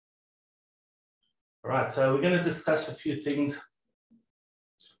All right, so we're going to discuss a few things.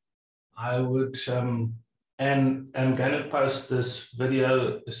 I would, and I'm going to post this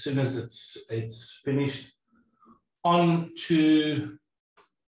video as soon as it's finished onto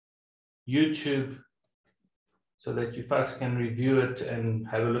YouTube so that you folks can review it and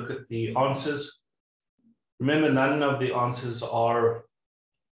have a look at the answers. Remember, none of the answers are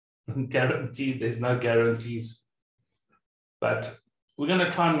guaranteed. There's no guarantees, but we're going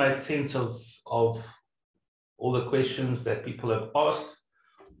to try and make sense of all the questions that people have asked.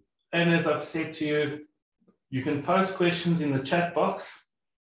 And as I've said to you, you can post questions in the chat box.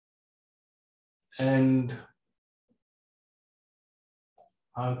 And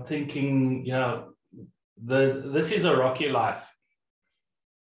I'm thinking, you know, this is a rocky life.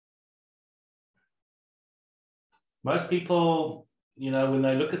 Most people, you know, when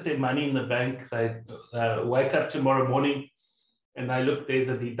they look at their money in the bank, they wake up tomorrow morning and they look, there's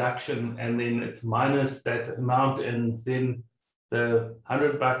a deduction, and then it's minus that amount, and then the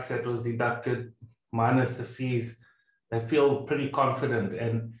 $100 that was deducted minus the fees. They feel pretty confident,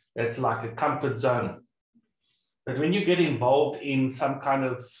 and that's like a comfort zone. But when you get involved in some kind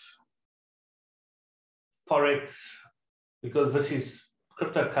of Forex, because this is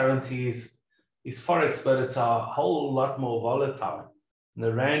cryptocurrency is Forex, but it's a whole lot more volatile. And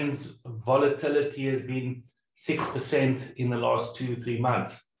the Rand's volatility has been 6% in the last 2-3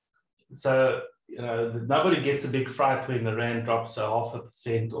 months. So, you know, nobody gets a big fright when the Rand drops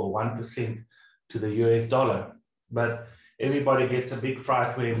 0.5% or 1% to the US dollar. But everybody gets a big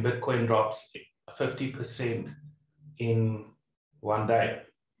fright when Bitcoin drops 50% in one day.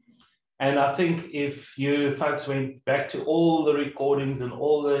 And I think if you folks went back to all the recordings and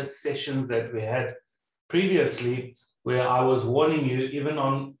all the sessions that we had previously, where I was warning you, even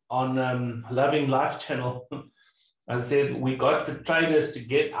on Loving Life channel, I said we got the traders to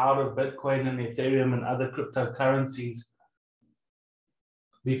get out of Bitcoin and Ethereum and other cryptocurrencies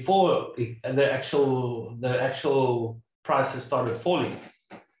before the actual prices started falling.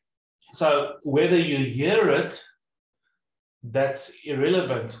 So whether you hear it, that's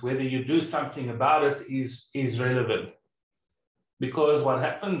irrelevant. Whether you do something about it is relevant. Because what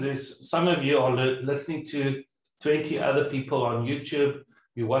happens is some of you are listening to 20 other people on YouTube,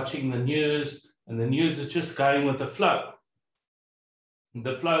 you're watching the news, and the news is just going with the flow.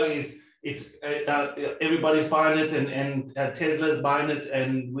 The flow is, everybody's buying it, and Tesla's buying it,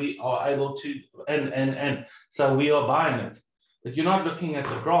 and we are able to, and so we are buying it. But you're not looking at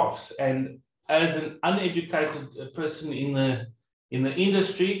the graphs. And as an uneducated person in the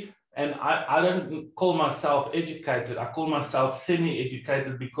industry, and I don't call myself educated, I call myself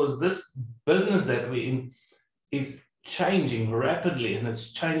semi-educated, because this business that we're in is changing rapidly, and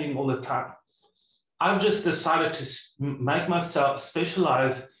it's changing all the time. I've just decided to make myself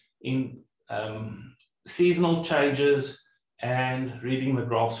specialize in seasonal changes and reading the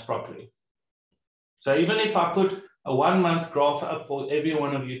graphs properly. So even if I put a 1-month graph up for every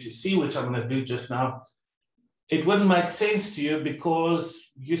one of you to see, which I'm going to do just now, it wouldn't make sense to you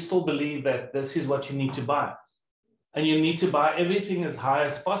because you still believe that this is what you need to buy. And you need to buy everything as high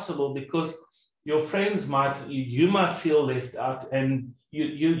as possible because your friends you might feel left out, and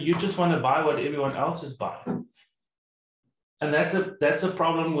you just want to buy what everyone else is buying. And that's a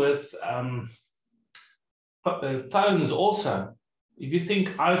problem with phones also. If you think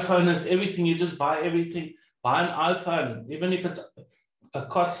iPhone is everything, you just buy everything. Buy an iPhone, even if it's a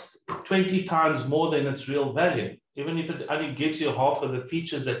cost 20 times more than its real value, even if it only gives you half of the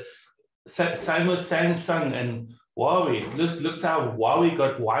features that, same with Samsung and Huawei. Look how Huawei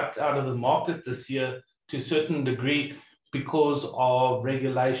got wiped out of the market this year to a certain degree because of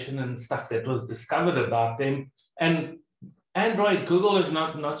regulation and stuff that was discovered about them. And Android, Google is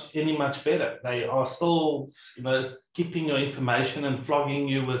not any much better. They are still, you know, keeping your information and flogging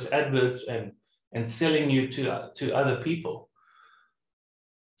you with adverts and selling you to other people.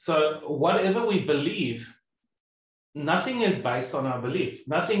 So whatever we believe, nothing is based on our belief.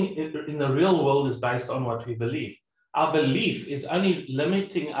 Nothing in the real world is based on what we believe. Our belief is only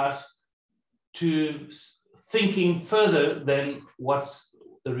limiting us to thinking further than what's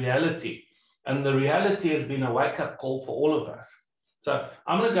the reality. And the reality has been a wake-up call for all of us. So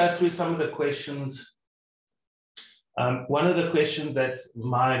I'm going to go through some of the questions. One of the questions that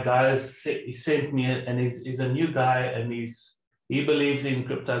my guys sent me, and he's a new guy, and he believes in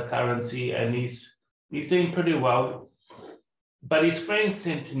cryptocurrency, and he's doing pretty well. But his friend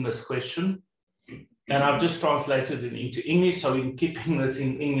sent him this question, and I've just translated it into English, so we're keeping this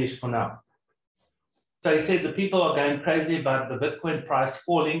in English for now. So he said the people are going crazy about the Bitcoin price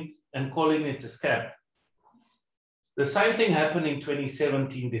falling and calling it a scam. The same thing happened in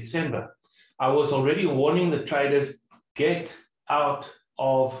 2017, December. I was already warning the traders, get out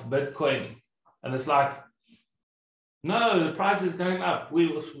of Bitcoin. And it's like, no, the price is going up. We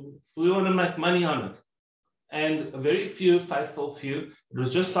want to make money on it. And a very few, faithful few. It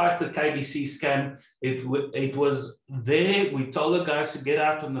was just like the KBC scam. It was there. We told the guys to get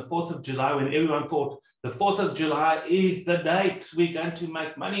out on the 4th of July when everyone thought the 4th of July is the date we're going to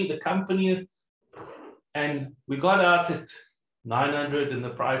make money, the company. And we got out at 900 and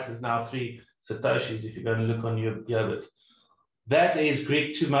the price is now 3 Satoshis if you're going to look on your Yobit. That is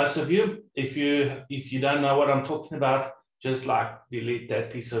Greek to most of you. If you don't know what I'm talking about, just like delete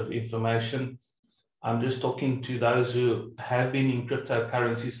that piece of information. I'm just talking to those who have been in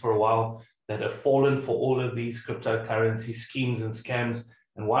cryptocurrencies for a while that have fallen for all of these cryptocurrency schemes and scams.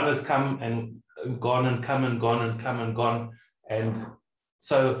 And one has come and gone and come and gone and come and gone. And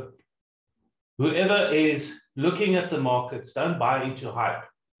so whoever is looking at the markets, don't buy into hype.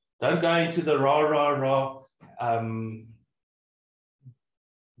 Don't go into the rah.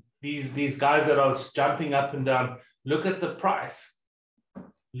 These guys that are jumping up and down. Look at the price.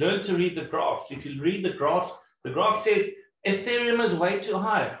 Learn to read the graphs. If you read the graph says Ethereum is way too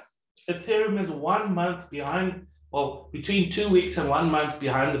high. Ethereum is 1 month behind, well, between 2 weeks and 1 month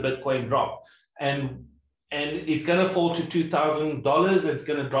behind the Bitcoin drop. And it's going to fall to $2,000. It's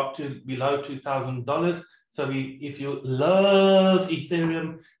going to drop to below $2,000. So if you love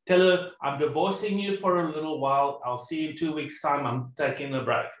Ethereum, tell her, I'm divorcing you for a little while. I'll see you in 2 weeks' time. I'm taking a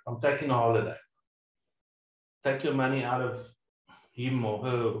break. I'm taking a holiday. Take your money out of him or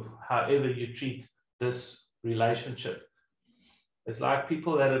her, however you treat this relationship. It's like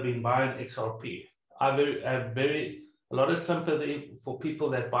people that have been buying XRP. I have a lot of sympathy for people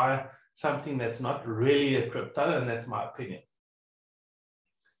that buy something that's not really a crypto, and that's my opinion.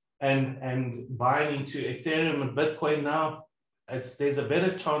 And buying into Ethereum and Bitcoin now, there's a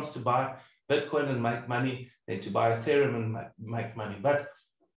better chance to buy Bitcoin and make money than to buy Ethereum and make money. But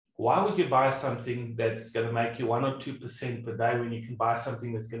why would you buy something that's going to make you 1 or 2% per day when you can buy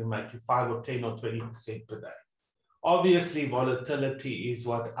something that's going to make you 5 or 10 or 20% per day? Obviously, volatility is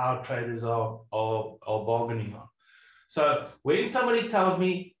what our traders are bargaining on. So when somebody tells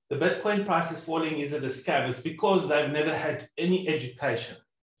me the Bitcoin price is falling, is it a scam? It's because they've never had any education.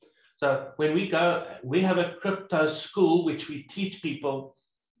 So when we have a crypto school, which we teach people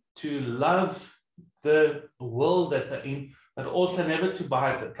to love the world that they're in, but also never to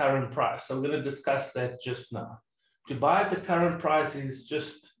buy at the current price. So we're going to discuss that just now. To buy at the current price is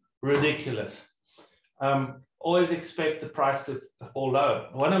just ridiculous. Always expect the price to fall low.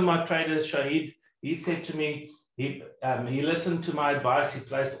 One of my traders, Shahid, he said to me, he listened to my advice. He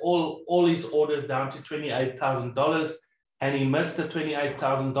placed all his orders down to $28,000, and he missed the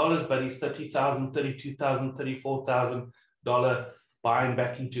 $28,000, but his $30,000, $32,000, $34,000 buying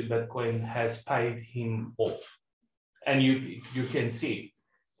back into Bitcoin has paid him off. And you can see.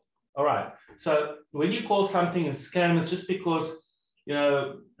 All right. So when you call something a scam, it's just because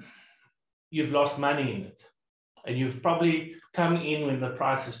you've lost money in it, and you've probably come in when the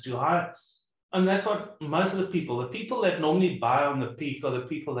price is too high. And that's what most of the people that normally buy on the peak are the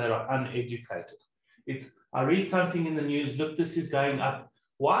people that are uneducated. I read something in the news, look, this is going up.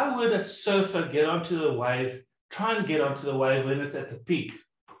 Why would a surfer get onto the wave, try and get onto the wave when it's at the peak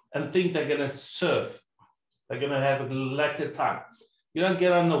and think they're going to surf? They're going to have a lekker time. You don't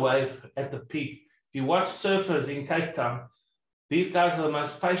get on the wave at the peak. If you watch surfers in Cape Town, these guys are the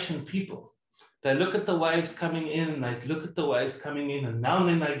most patient people. They look at the waves coming in, and they look at the waves coming in, and now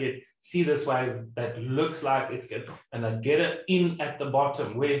and then they see this wave that looks like it's good, and they get it in at the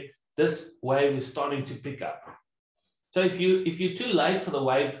bottom where this wave is starting to pick up. So if you're too late for the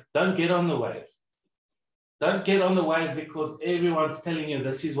wave, don't get on the wave. Don't get on the wave because everyone's telling you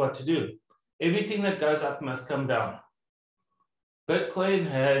this is what to do. Everything that goes up must come down. Bitcoin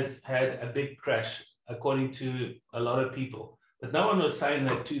has had a big crash, according to a lot of people. But no one was saying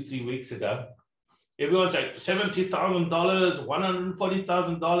that 2-3 weeks ago. Everyone's like $70,000,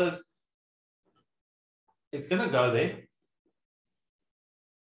 $140,000. It's going to go there.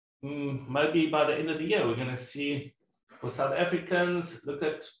 Maybe by the end of the year, we're going to see, for South Africans, look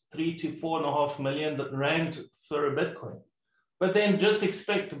at 3 to 4.5 million rand for a Bitcoin. But then just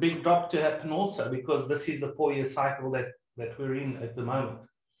expect a big drop to happen also, because this is the 4-year cycle that we're in at the moment.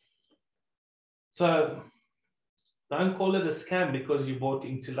 So don't call it a scam because you bought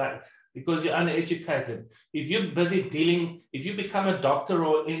in too late, because you're uneducated. If you're busy if you become a doctor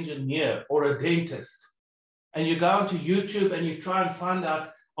or engineer or a dentist, and you go onto YouTube and you try and find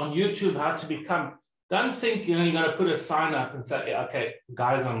out on YouTube how to become, don't think you're going to put a sign up and say, okay,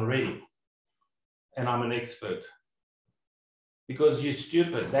 guys, I'm ready and I'm an expert. because you're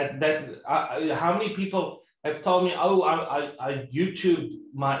stupid. How many people have told me, oh, I YouTube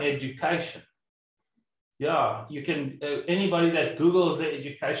my education? Yeah, you can. Anybody that Googles their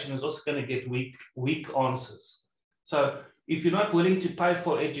education is also going to get weak answers. So if you're not willing to pay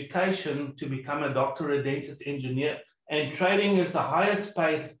for education to become a doctor, a dentist, engineer, and trading is the highest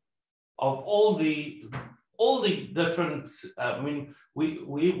paid of all the different. I mean,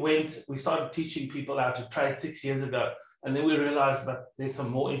 we started teaching people how to trade 6 years ago, and then we realized that there's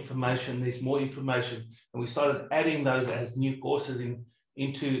some more information. There's more information, and we started adding those as new courses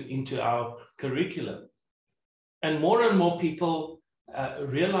into our curriculum. And more people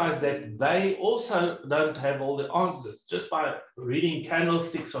realize that they also don't have all the answers just by reading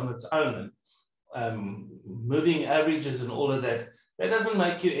candlesticks on its own and moving averages and all of that. That doesn't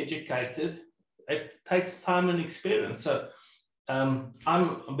make you educated. It takes time and experience. So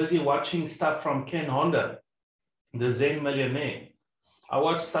I'm busy watching stuff from Ken Honda, the Zen millionaire. I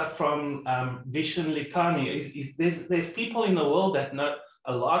watch stuff from Vishen Likhani. There's people in the world that know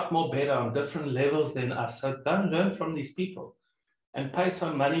a lot more better on different levels than us. So don't learn from these people and pay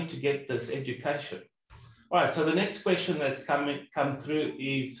some money to get this education. All right, so the next question that's come through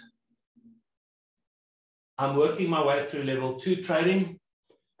is, I'm working my way through level 2 trading,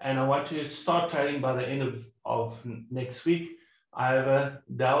 and I want to start trading by the end of next week. I have a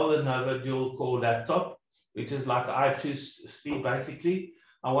Dell Lenovo dual core laptop, which is like i2C basically.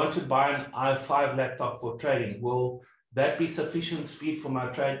 I want to buy an i5 laptop for trading. Will that be sufficient speed for my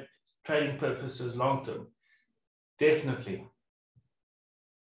trading purposes long term? Definitely.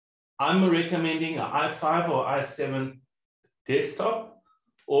 I'm recommending an i5 or i7 desktop,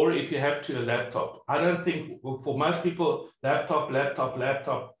 or if you have to, a laptop. I don't think, for most people, laptop,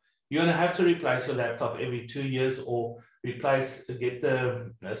 you're going to have to replace your laptop every 2 years, or get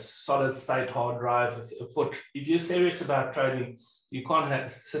the solid state hard drive. If you're serious about trading, you can't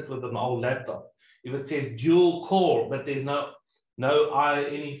sit with an old laptop. If it says dual core, but there's no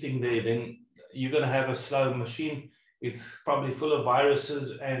anything there, then you're going to have a slow machine. It's probably full of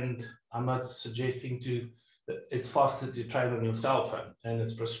viruses, and I'm not suggesting it's faster to trade on your cell phone, and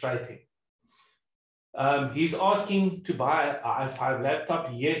it's frustrating. He's asking to buy an i5 laptop.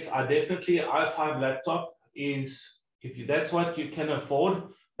 Yes, i5 laptop is, that's what you can afford,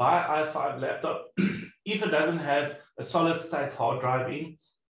 buy an i5 laptop. If it doesn't have a solid state hard drive in,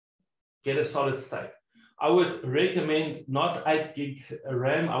 get a solid state. I would recommend not 8 gig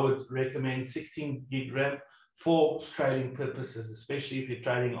RAM. I would recommend 16 gig RAM for trading purposes, especially if you're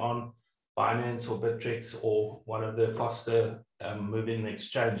trading on Binance or Bittrex or one of the faster moving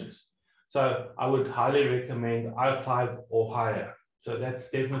exchanges. So I would highly recommend i5 or higher. So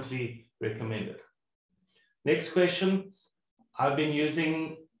that's definitely recommended. Next question. I've been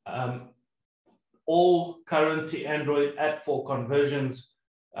using all currency Android app for conversions.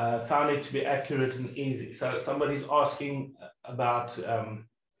 Found it to be accurate and easy. So somebody's asking about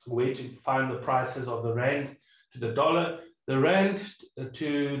where to find the prices of the rand to the dollar, the rand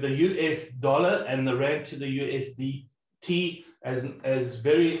to the US dollar, and the rand to the USDT.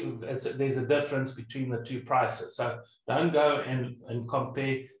 There's a difference between the two prices. So don't go and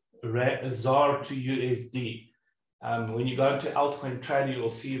compare ZAR to USD. When you go into altcoin trader,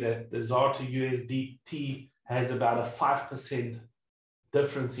 you'll see that the ZAR to USDT has about a 5%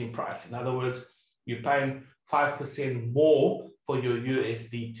 difference in price. In other words, you're paying 5% more for your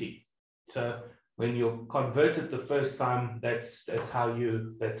USDT. So when you convert it the first time, that's how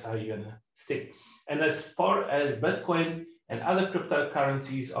you're gonna stick. And as far as Bitcoin and other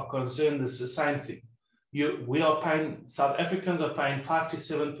cryptocurrencies are concerned, it's the same thing. South Africans are paying 5 to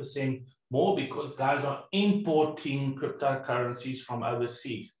 7% more because guys are importing cryptocurrencies from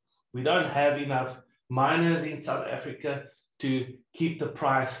overseas. We don't have enough miners in South Africa to keep the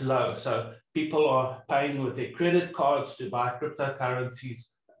price low. So people are paying with their credit cards to buy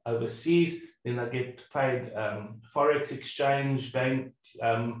cryptocurrencies overseas. Then they get paid forex exchange, bank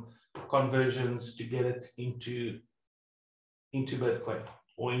conversions to get it into Bitcoin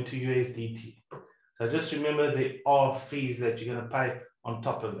or into USDT. So just remember there are fees that you're going to pay on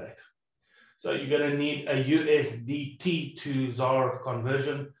top of that. So you're going to need a USDT to ZAR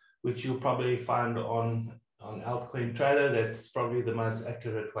conversion, which you'll probably find on altcoin trader. That's probably the most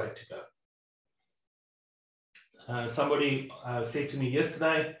accurate way to go. Somebody said to me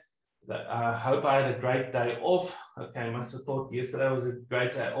yesterday that I hope I had a great day off. Okay, I must have thought yesterday was a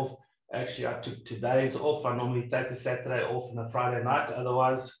great day off. Actually, I took 2 days off. I normally take a Saturday off and a Friday night.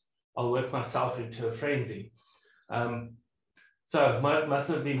 Otherwise, I'll work myself into a frenzy. So it must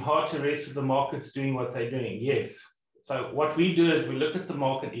have been hard to rest of the markets doing what they're doing. Yes. So what we do is we look at the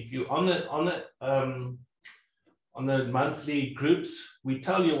market. If you're on the on the monthly groups, we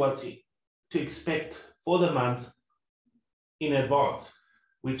tell you what to expect for the month in advance,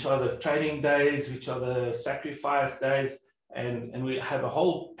 which are the trading days, which are the sacrifice days, and we have a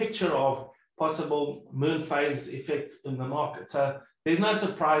whole picture of possible moon phase effects in the market. So there's no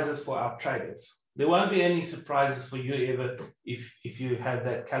surprises for our traders. There won't be any surprises for you ever if you have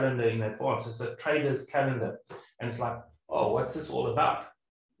that calendar in advance. It's a trader's calendar. And it's like, oh, what's this all about?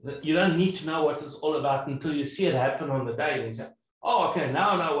 You don't need to know what this all about until you see it happen on the day. And you say, oh, okay,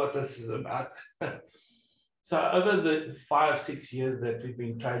 now I know what this is about. So over the 5-6 years that we've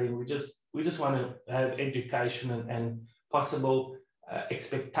been trading, we just want to have education and possible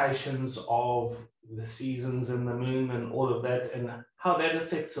expectations of the seasons and the moon and all of that and how that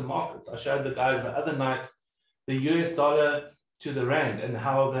affects the markets. I showed the guys the other night the US dollar to the rand and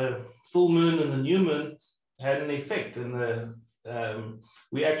how the full moon and the new moon had an effect. And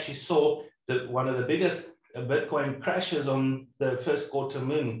we actually saw that one of the biggest Bitcoin crashes on the first quarter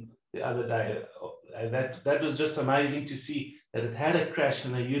moon the other day. That was just amazing to see that it had a crash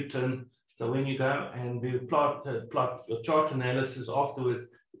and a U-turn. So when you go and do plot your chart analysis afterwards,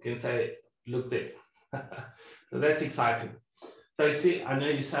 you can say, look there. So that's exciting. So you see, I know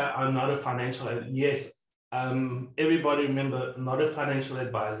you say I'm not a financial advisor. Yes, everybody remember, I'm not a financial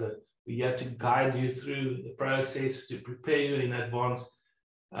advisor. We have to guide you through the process to prepare you in advance.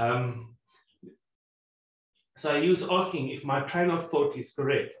 So he was asking if my train of thought is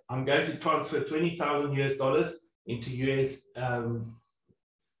correct. I'm going to transfer $20,000 US into US,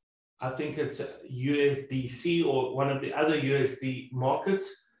 I think it's USDC or one of the other USD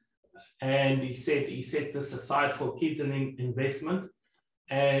markets. And he said he set this aside for kids and investment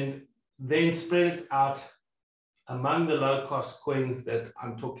and then spread it out among the low-cost coins that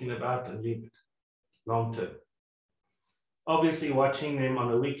I'm talking about and leave it long term. Obviously, watching them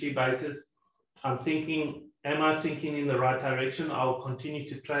on a weekly basis, I'm thinking, am I thinking in the right direction? I'll continue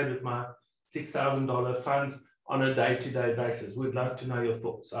to trade with my $6,000 funds on a day-to-day basis. We'd love to know your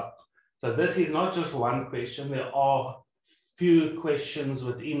thoughts. So this is not just one question. There are few questions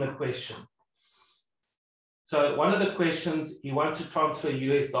within a question. So one of the questions, he wants to transfer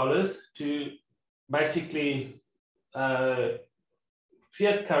US dollars to basically fiat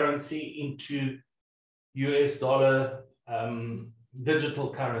currency into US dollar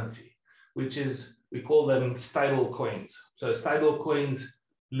digital currency, which is, we call them stable coins. So stable coins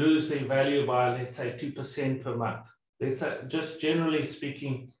lose their value by, let's say, 2% per month. Let's say, just generally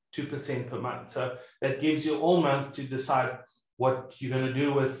speaking, 2% per month. So that gives you all month to decide what you're going to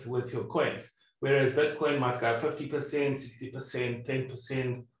do with your coins. Whereas Bitcoin might go 50%, 60%,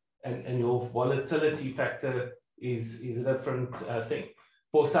 10%, and your volatility factor is a different thing.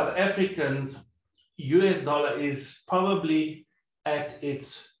 For South Africans, US dollar is probably at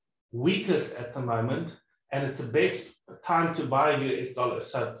its weakest at the moment, and it's the best time to buy US dollars.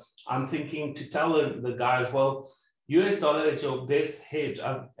 So I'm thinking to tell the guys, well, US dollar is your best hedge.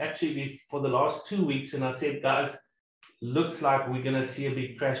 I've actually, for the last 2 weeks, and I said, guys, looks like we're going to see a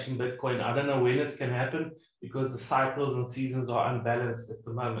big crash in Bitcoin. I don't know when it's going to happen because the cycles and seasons are unbalanced at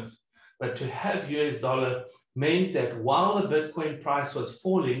the moment. But to have US dollar meant that while the Bitcoin price was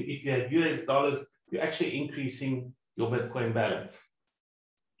falling, if you had US dollars, you're actually increasing your Bitcoin balance.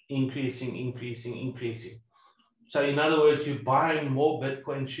 Increasing, increasing, increasing. So in other words, you're buying more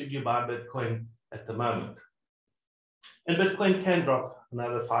Bitcoin should you buy Bitcoin at the moment. And Bitcoin can drop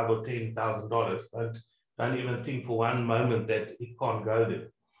another $5,000 or $10,000. Don't even think for one moment that it can't go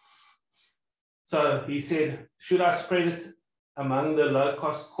there. So he said, should I spread it among the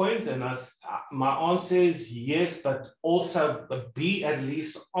low-cost coins? And my answer is yes, but also be at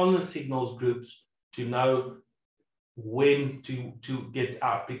least on the signals groups to know when to get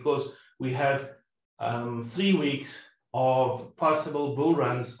out, because we have 3 weeks of possible bull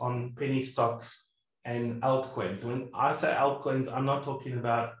runs on penny stocks and altcoins. When I say altcoins, I'm not talking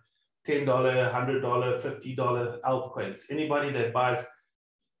about $10, $100, $50 altcoins. Anybody that buys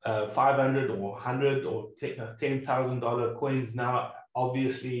 $500 or $100 or $10,000 coins now,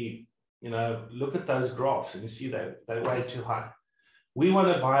 obviously, look at those graphs and you see they're way too high. We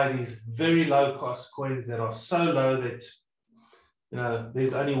want to buy these very low cost coins that are so low that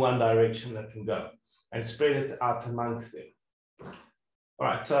there's only one direction that can go, and spread it out amongst them. All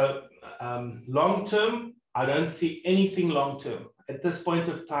right, so long term, I don't see anything long term. At this point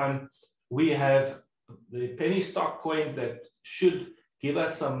of time, we have the penny stock coins that should give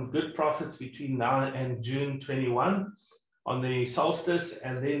us some good profits between now and June 21 on the solstice,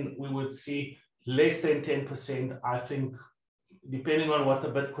 and then we would see less than 10%, I think, depending on what the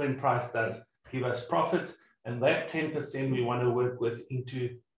Bitcoin price does, give us profits, and that 10% we want to work with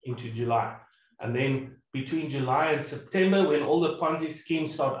into July. And then between July and September, when all the Ponzi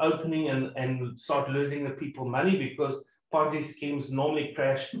schemes start opening and start losing the people money, because Ponzi schemes normally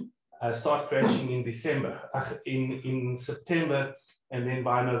start crashing in December, in September, and then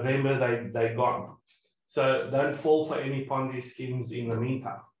by November, they're gone. So don't fall for any Ponzi schemes in the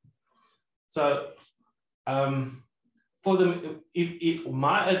meantime. So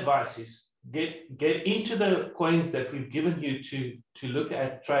my advice is get into the coins that we've given you to look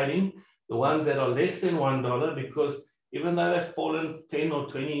at trading, the ones that are less than $1, because even though they've fallen 10 or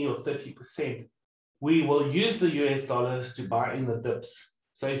 20 or 30%, we will use the US dollars to buy in the dips.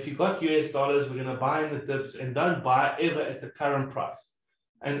 So if you got US dollars, we're going to buy in the dips, and don't buy ever at the current price.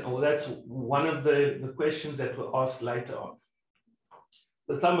 And that's one of the questions that were asked later on.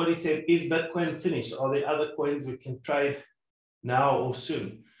 So somebody said, is Bitcoin finished? Are there other coins we can trade now or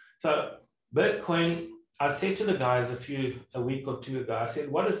soon? So Bitcoin, I said to the guys a week or two ago, I said,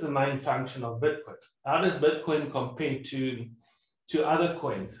 what is the main function of Bitcoin? How does Bitcoin compare to other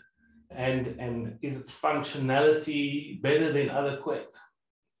coins? And is its functionality better than other coins?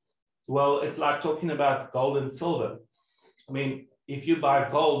 Well, it's like talking about gold and silver. I mean, if you buy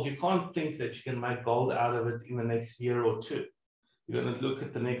gold, you can't think that you can make gold out of it in the next year or two. You're going to look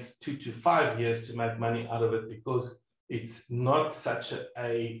at the next 2 to 5 years to make money out of it, because it's not such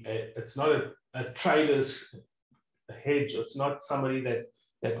it's not a trader's hedge. It's not somebody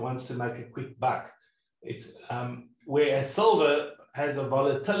that wants to make a quick buck. It's whereas silver has a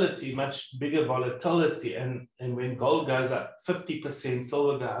volatility, much bigger volatility, and when gold goes up 50%,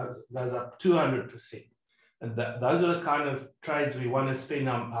 silver goes up 200%. And those are the kind of trades we want to spend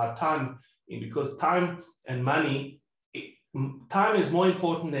our time in, because time and money, time is more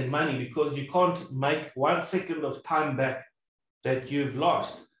important than money, because you can't make 1 second of time back that you've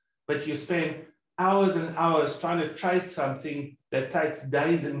lost, but you spend hours and hours trying to trade something that takes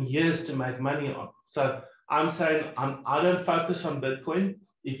days and years to make money on. So I'm saying I don't focus on Bitcoin.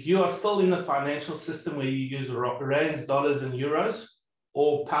 If you are still in the financial system where you use rands, dollars, and euros,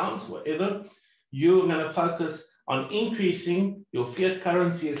 or pounds, whatever, you're going to focus on increasing your fiat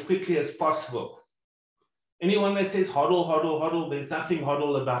currency as quickly as possible. Anyone that says hodl, hodl, hodl, there's nothing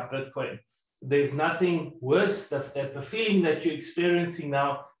hodl about Bitcoin. There's nothing worse than the feeling that you're experiencing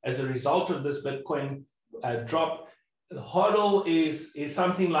now as a result of this Bitcoin drop. Hodl is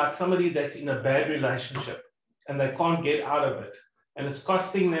something like somebody that's in a bad relationship and they can't get out of it, and it's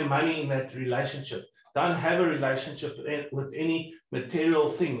costing them money in that relationship. Don't have a relationship with any material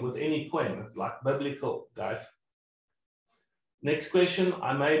thing, with any coin. It's like biblical, guys. Next question.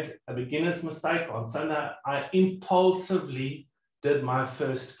 I made a beginner's mistake on Sunday. I impulsively did my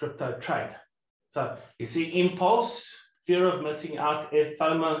first crypto trade. So you see, impulse, fear of missing out,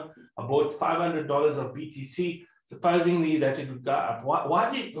 FOMO. I bought $500 of BTC, supposedly that it would go up.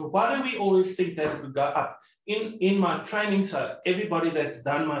 Why do we always think that it would go up? In my training, so everybody that's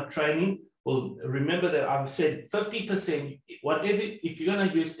done my training will remember that I've said 50%, whatever, if you're going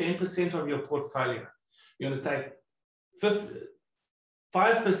to use 10% of your portfolio, you're going to take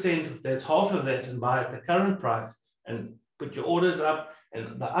 5%, that's half of that, and buy at the current price and put your orders up,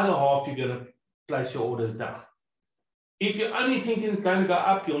 and the other half you're going to place your orders down. If you're only thinking it's going to go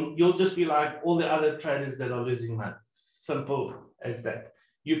up, you'll just be like all the other traders that are losing money. Simple as that.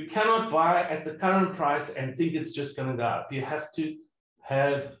 You cannot buy at the current price and think it's just going to go up. You have to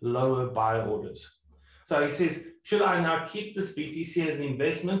have lower buy orders. So he says, should I now keep this BTC as an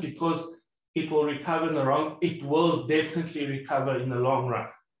investment because it will recover in the long? It will definitely recover in the long run.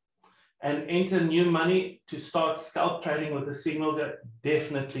 And enter new money to start scalp trading with the signals? That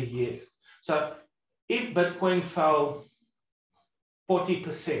definitely yes. So if Bitcoin fell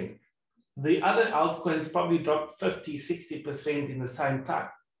 40%, the other altcoins probably dropped 50, 60% in the same time.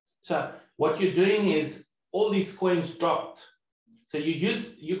 So what you're doing is all these coins dropped. So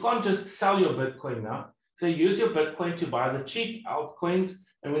you can't just sell your Bitcoin now. So you use your Bitcoin to buy the cheap altcoins.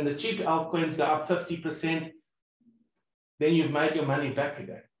 And when the cheap altcoins go up 50%, then you've made your money back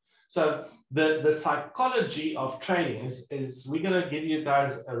again. So the psychology of trading is we're going to give you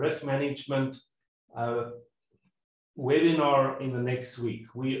guys a risk management webinar in the next week.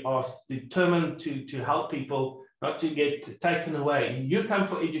 We are determined to help people not to get taken away. You come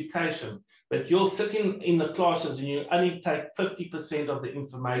for education, but you'll sit in the classes and you only take 50% of the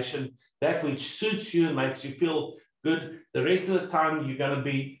information, that which suits you and makes you feel good. The rest of the time, you're going to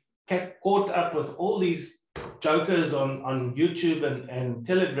be caught up with all these jokers on YouTube and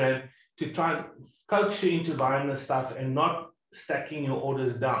Telegram to try and coax you into buying the stuff and not stacking your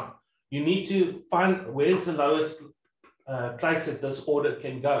orders down. You need to find where's the lowest place that this order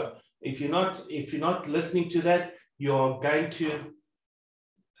can go. If you're not listening to that, you're going to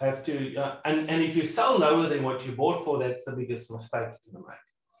have to, and if you sell lower than what you bought for, that's the biggest mistake you're going to make.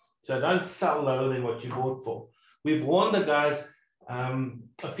 So don't sell lower than what you bought for. We've warned the guys.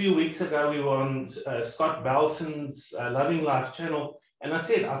 A few weeks ago, we were on Scott Belson's Loving Life channel, and I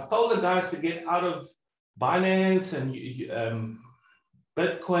said, I've told the guys to get out of Binance and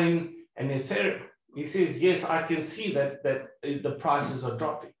Bitcoin and Ethereum. He says, yes, I can see that the prices are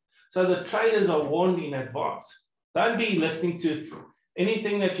dropping. So the traders are warned in advance. Don't be listening to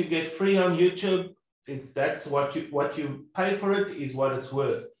anything that you get free on YouTube. That's what you pay for it is what it's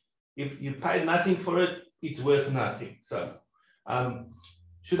worth. If you pay nothing for it, it's worth nothing. So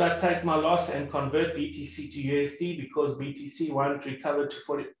should I take my loss and convert BTC to USD because BTC won't recover to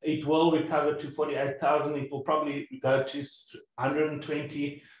 40? It will recover to 48,000. It will probably go to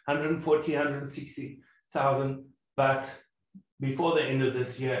 120, 140, 160,000, but before the end of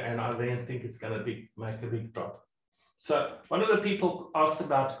this year, and I then think it's going to make a big drop. So one of the people asked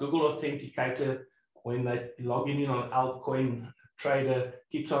about Google Authenticator when they log in on Altcoin Trader,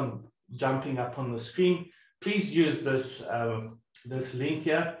 keeps on jumping up on the screen. Please use this this link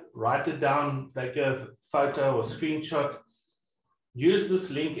here, write it down, take a photo or screenshot. Use this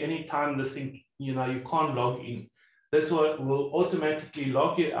link anytime this thing, you can't log in. This will automatically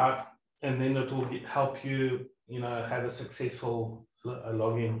log you out, and then it will help you, have a successful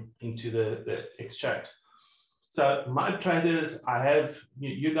login into the exchange. So my traders,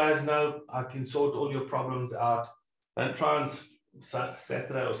 you guys know, I can sort all your problems out. Don't try on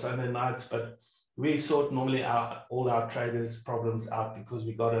Saturday or Sunday nights, but we sort normally all our traders' problems out because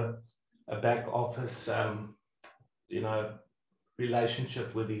we got a back office,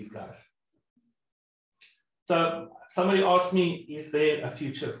 relationship with these guys. So somebody asked me, is there a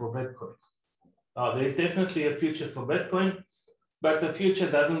future for Bitcoin? There's definitely a future for Bitcoin, but the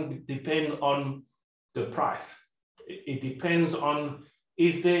future doesn't depend on the price. It depends on,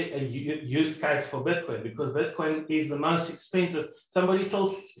 is there a use case for Bitcoin? Because Bitcoin is the most expensive. Somebody still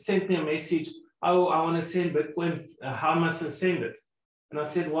sent me a message, oh, I want to send Bitcoin, how must I send it? And I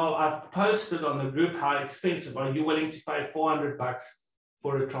said, well, I've posted on the group how expensive. Are you willing to pay $400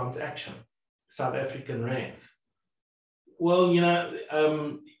 for a transaction? South African rands. Well,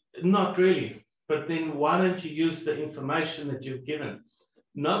 not really. But then why don't you use the information that you've given?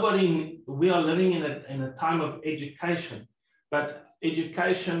 We are living in a time of education, but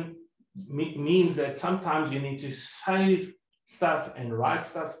education means that sometimes you need to save stuff and write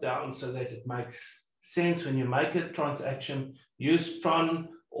stuff down so that it makes sense when you make a transaction. Use Tron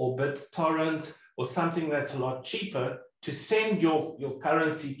or BitTorrent or something that's a lot cheaper to send your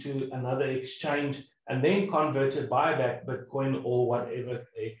currency to another exchange and then convert it, buy back Bitcoin or whatever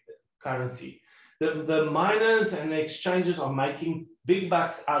currency. The miners and the exchanges are making big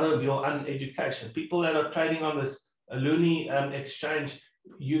bucks out of your uneducation. People that are trading on this loony exchange,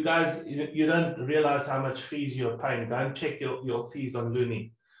 you guys, you don't realize how much fees you're paying. Go and check your fees on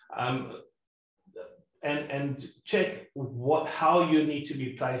Looney. And check how you need to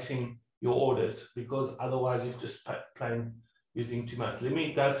be placing your orders, because otherwise you're just playing using too much. Let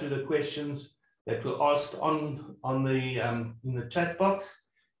me go through the questions that were asked on the in the chat box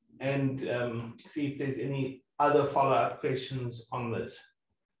and see if there's any other follow-up questions on this.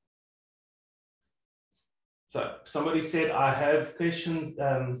 So somebody said, I have questions,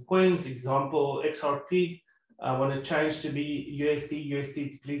 coins, example, XRP. I want to change to be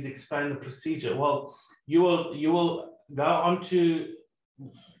USD, please explain the procedure. Well, you will go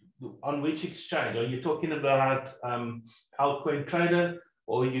on which exchange? Are you talking about Altcoin Trader,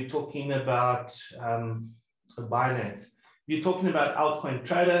 or are you talking about Binance? If you're talking about Altcoin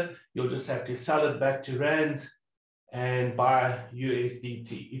Trader, you'll just have to sell it back to rands and buy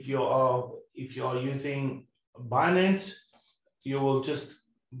USDT. If you are using Binance, you will just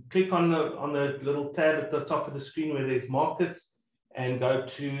click on the little tab at the top of the screen where there's markets and go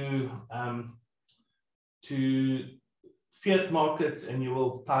to fiat markets, and you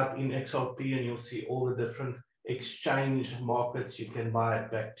will type in XRP and you'll see all the different exchange markets you can buy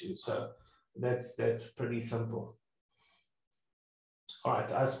it back to. So that's pretty simple. All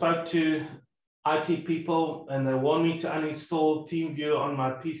right, I spoke to IT people and they want me to uninstall TeamViewer on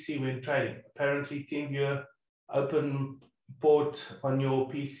my PC when trading. Apparently TeamViewer open port on your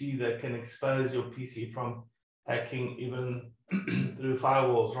PC that can expose your PC from hacking even through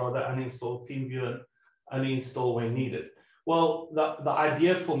firewalls. Rather uninstall TeamViewer and uninstall when needed. Well, the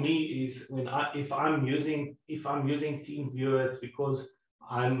idea for me is if I'm using TeamViewer, it's because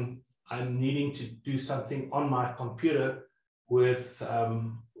I'm needing to do something on my computer with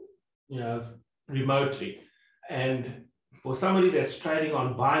remotely. And for somebody that's trading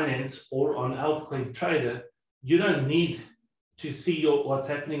on Binance or on Altcoin Trader, you don't need to see what's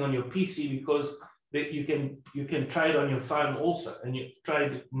happening on your PC, because you can trade on your phone also, and you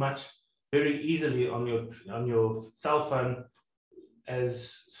trade very easily on your cell phone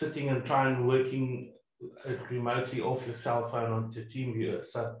as sitting and trying working remotely off your cell phone onto TeamViewer.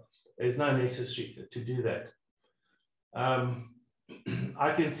 So there's no necessity to do that.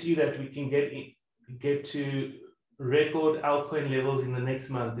 I can see that we can get to record altcoin levels in the next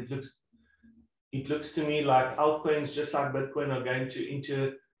month. It looks to me like altcoins, just like Bitcoin, are going into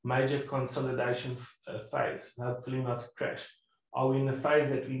a major consolidation phase, hopefully not a crash. Are we in a phase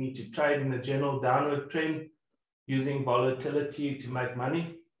that we need to trade in a general downward trend using volatility to make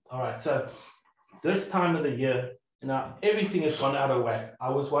money? All right, so this time of the year, now everything has gone out of whack. I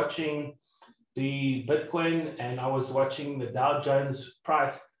was watching the Bitcoin and I was watching the Dow Jones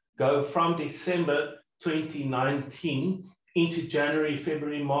price go from December 2019 into January,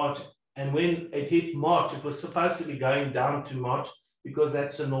 February, March. And when it hit March, it was supposed to be going down to March because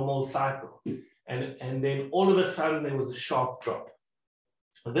that's a normal cycle. And then all of a sudden there was a sharp drop.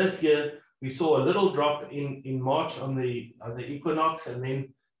 This year, we saw a little drop in March on the equinox,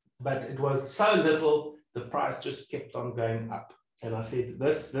 but it was so little, the price just kept on going up. And I said,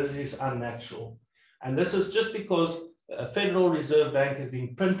 this is unnatural. And this is just because a Federal Reserve Bank has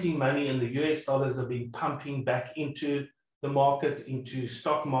been printing money and the US dollars have been pumping back into the market, into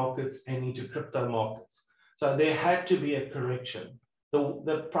stock markets and into crypto markets. So there had to be a correction.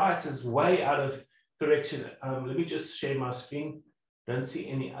 The price is way out of correction. Let me just share my screen. Don't see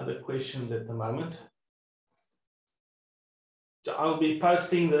any other questions at the moment. So I'll be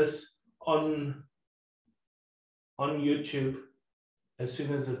posting this on YouTube as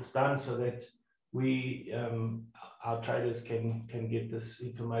soon as it's done, so that our traders can get this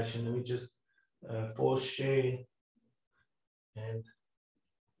information. Let me just force share and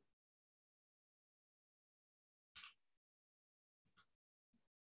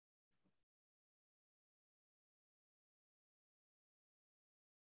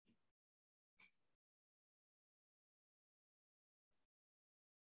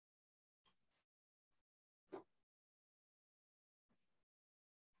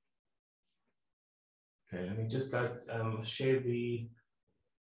okay, let me just go share the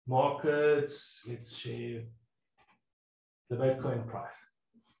markets. Let's share the Bitcoin price.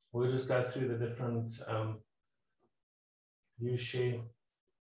 We'll just go through the different view share.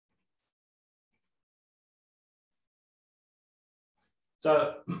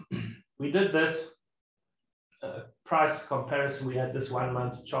 So we did this price comparison. We had this 1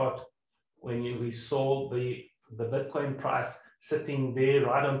 month chart when we saw the Bitcoin price sitting there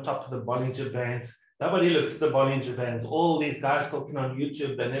right on top of the Bollinger Bands. Nobody looks at the Bollinger Bands. All these guys talking on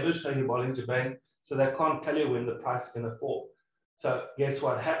YouTube, they never show you Bollinger Bands, so they can't tell you when the price is going to fall. So guess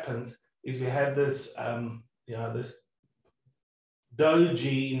what happens is we have this, this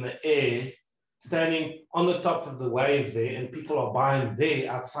doji in the air standing on the top of the wave there, and people are buying there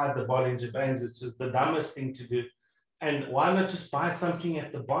outside the Bollinger Bands, which is the dumbest thing to do. And why not just buy something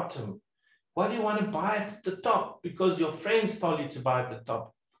at the bottom? Why do you want to buy it at the top? Because your friends told you to buy at the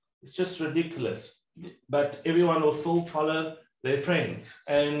top. It's just ridiculous. But everyone will still follow their friends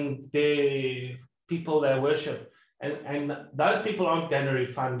and the people they worship. And those people aren't going to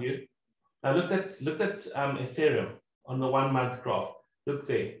refund you. Now look at Ethereum on the 1 month graph. Look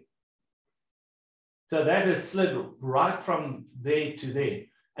there. So that is slid right from there to there.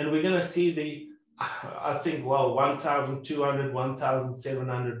 And we're going to see I think, well, $1,200,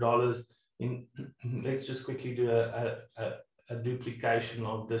 $1,700 in. Let's just quickly do a duplication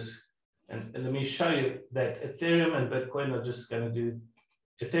of this. And let me show you that Ethereum and Bitcoin are just going to do,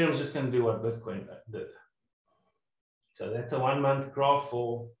 Ethereum is just going to do what Bitcoin did. So that's a 1 month graph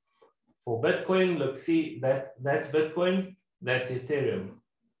for Bitcoin. Look, see, that's Bitcoin, that's Ethereum.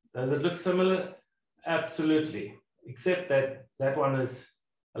 Does it look similar? Absolutely, except that one is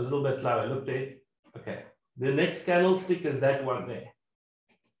a little bit lower. Look there. Okay. The next candlestick is that one there.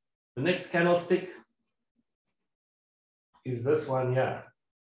 The next candlestick is this one here.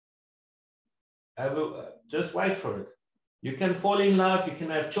 Just wait for it. You can fall in love, you can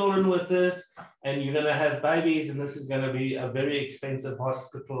have children with this, and you're going to have babies, and this is going to be a very expensive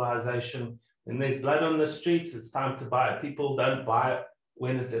hospitalization. When there's blood on the streets, it's time to buy it. People don't buy it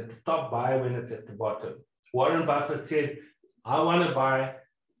when it's at the top, buy it when it's at the bottom. Warren Buffett said, I want to buy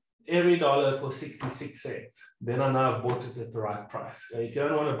every dollar for 66 cents. Then I know I've bought it at the right price. If you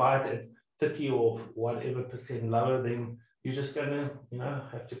don't want to buy it at 30 or whatever % lower, then you're just going to,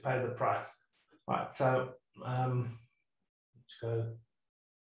 have to pay the price. All right, so let's go.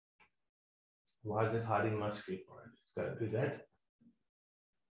 Why is it hiding my screen? All right, let's go do that.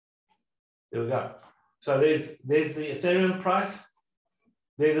 There we go. So there's the Ethereum price,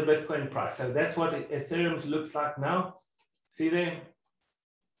 there's a Bitcoin price. So that's what Ethereum looks like now. See there?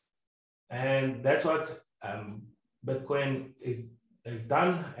 And that's what Bitcoin is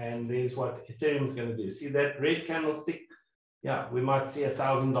done, and there's what Ethereum is going to do. See that red candlestick? Yeah, we might see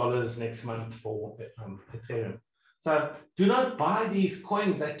 $1,000 next month for Ethereum. So do not buy these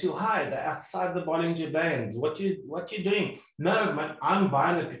coins. They're too high. They're outside the Bollinger Bands. What you doing? No, man, I'm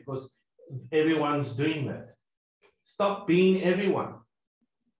buying it because everyone's doing that. Stop being everyone.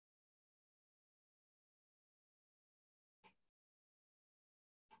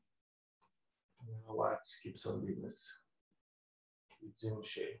 Why it keeps on doing this? Resume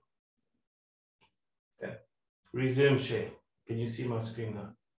share. Okay. Resume share. Can you see my screen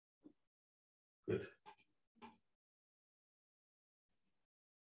now? Good.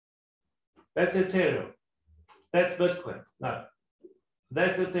 That's Ethereum. That's Bitcoin. No.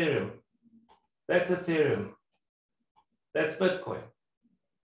 That's Ethereum. That's Ethereum. That's Bitcoin.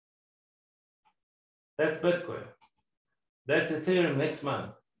 That's Bitcoin. That's Ethereum next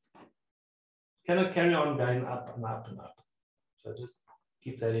month. Cannot carry on going up and up and up. So just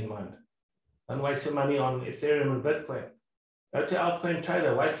keep that in mind. Don't waste your money on Ethereum and Bitcoin. Go to altcoin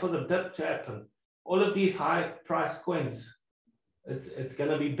trader, wait for the dip to happen. All of these high price coins, it's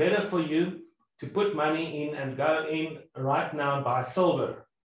going to be better for you to put money in and go in right now and buy silver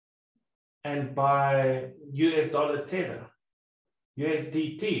and buy US dollar tether,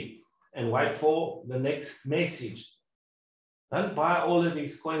 USDT, and wait for the next message. Don't buy all of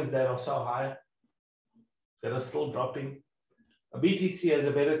these coins that are so high, that are still dropping. A BTC has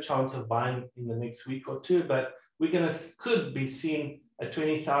a better chance of buying in the next week or two, but we're could be seeing a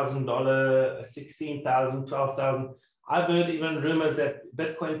 $20,000, a $16,000, $12,000. I've heard even rumors that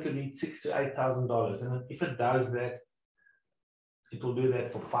Bitcoin could need $6,000 to $8,000, and if it does that, it will do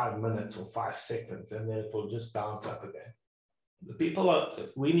that for 5 minutes or 5 seconds, and then it will just bounce up again. The people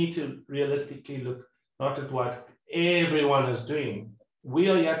we need to realistically look not at what everyone is doing. We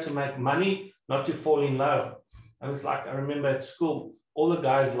are here to make money, not to fall in love. I remember at school, all the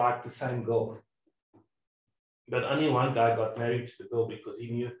guys liked the same girl. But only one guy got married to the girl because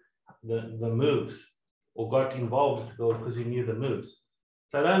he knew the moves, or got involved with the girl because he knew the moves.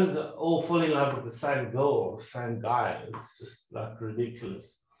 So don't all fall in love with the same girl or the same guy. It's just like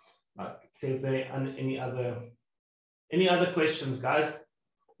ridiculous. Like, see if there are any other questions, guys.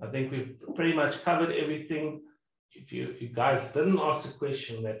 I think we've pretty much covered everything. If you guys didn't ask the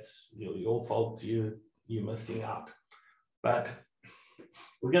question, that's your fault. You're missing out. But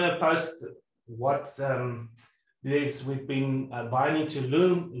we're going to post what we've been buying into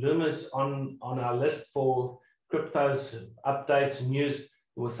Loom. Loom is on our list for cryptos, updates, news.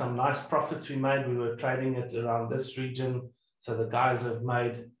 There were some nice profits we made. We were trading it around this region. So the guys have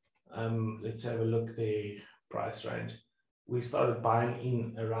made, let's have a look, the price range. We started buying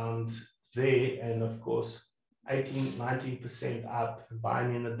in around there, and of course, 19% up,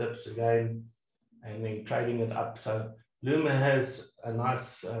 buying in the dips again, and then trading it up. So Luma has a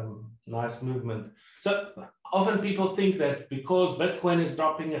nice movement. So often people think that because Bitcoin is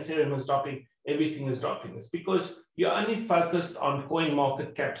dropping, Ethereum is dropping, everything is dropping. It's because you're only focused on coin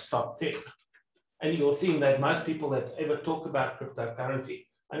market cap's top 10. And you'll see that most people that ever talk about cryptocurrency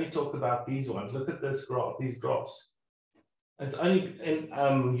only talk about these ones. Look at this graph, these graphs. It's only in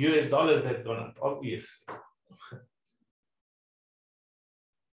US dollars that gone up, obviously.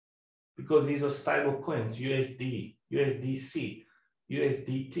 Because these are stable coins, USD, USDC,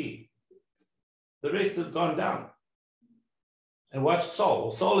 USDT. The rest have gone down. And watch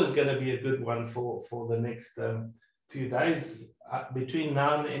Sol. Sol is going to be a good one for the next few days. Between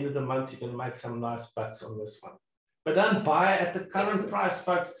now and the end of the month, you can make some nice bucks on this one. But don't buy at the current price,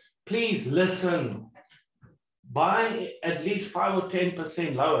 folks. Please listen. Buy at least 5 or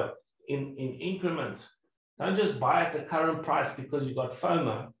 10% lower in increments. Don't just buy at the current price because you got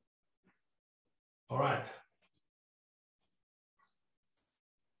FOMO. All right.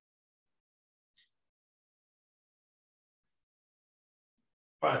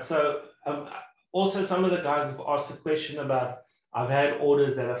 Right, so also some of the guys have asked a question about, I've had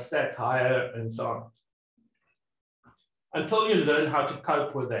orders that have stacked higher and so on. Until you learn how to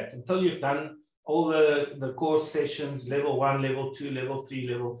cope with that, until you've done all the course sessions, level 1, level 2, level 3,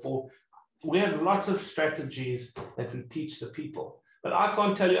 level 4, we have lots of strategies that we teach the people. But I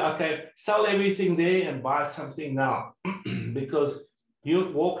can't tell you, okay, sell everything there and buy something now, because you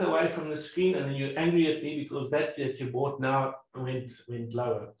walk away from the screen and then you're angry at me because that you bought now went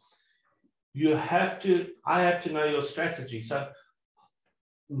lower. I have to know your strategy. So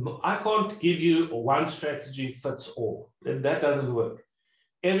I can't give you one strategy fits all. That doesn't work.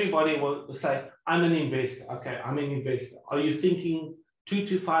 everybody will say, I'm an investor. Okay, I'm an investor. Are you thinking 2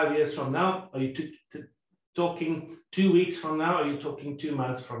 to 5 years from now? Are you talking 2 weeks from now? Are you talking 2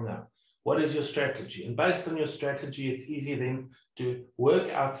 months from now? What is your strategy? And based on your strategy, it's easy then to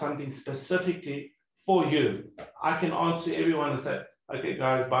work out something specifically for you. I can answer everyone and say, okay,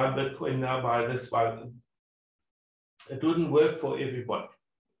 guys, buy Bitcoin now, buy this, buy. It wouldn't work for everybody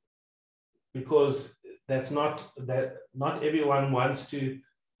because not everyone wants to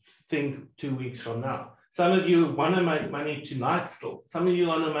think 2 weeks from now. Some of you want to make money tonight still. Some of you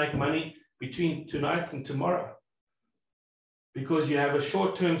want to make money between tonight and tomorrow because you have a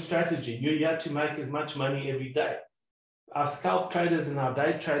short-term strategy. You're here to make as much money every day. Our scalp traders and our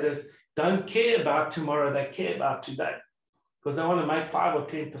day traders don't care about tomorrow. They care about today because they want to make 5 or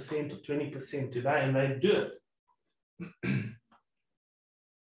 10% or 20% today, and they do it.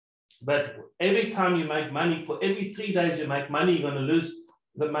 But every time you make money, for every 3 days you make money, you're going to lose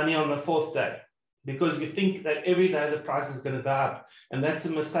the money on the 4th day because you think that every day the price is going to go up. And that's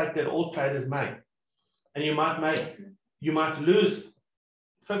a mistake that all traders make. And you might lose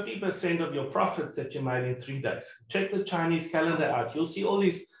 50% of your profits that you made in 3 days. Check the Chinese calendar out. You'll see all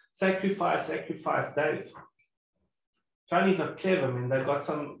these sacrifice days. Chinese are clever. I mean, they got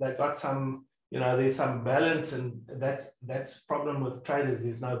some, you know, there's some balance, and that's the problem with traders.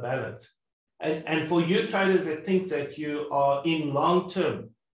 There's no balance. And for you traders that think that you are in long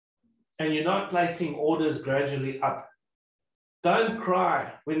term and you're not placing orders gradually up, don't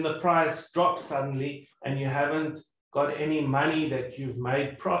cry when the price drops suddenly and you haven't got any money that you've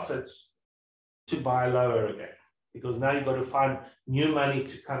made profits to buy lower again, because now you've got to find new money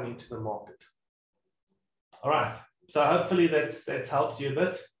to come into the market. All right. So hopefully that's helped you a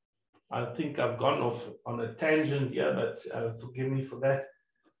bit. I think I've gone off on a tangent here, but forgive me for that.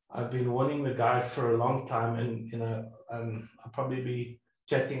 I've been warning the guys for a long time, and you know, I'll probably be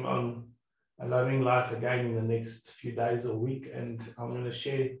chatting on a Loving Life again in the next few days or week, and I'm going to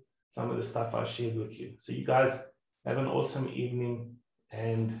share some of the stuff I shared with you. So you guys have an awesome evening,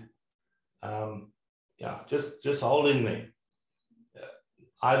 and yeah, just hold in there.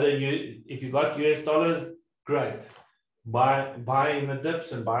 Either if you got US dollars, great. Buy in the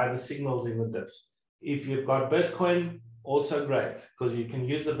dips and buy the signals in the dips. If you've got Bitcoin, also great, because you can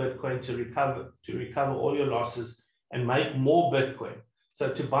use the Bitcoin to recover all your losses and make more Bitcoin. So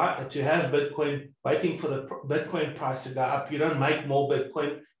to have Bitcoin, waiting for the Bitcoin price to go up, you don't make more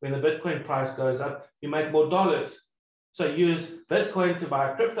Bitcoin. When the Bitcoin price goes up, you make more dollars. So use Bitcoin to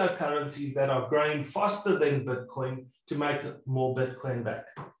buy cryptocurrencies that are growing faster than Bitcoin to make more Bitcoin back.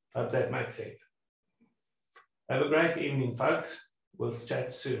 Hope that makes sense. Have a great evening, folks. We'll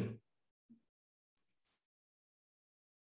chat soon.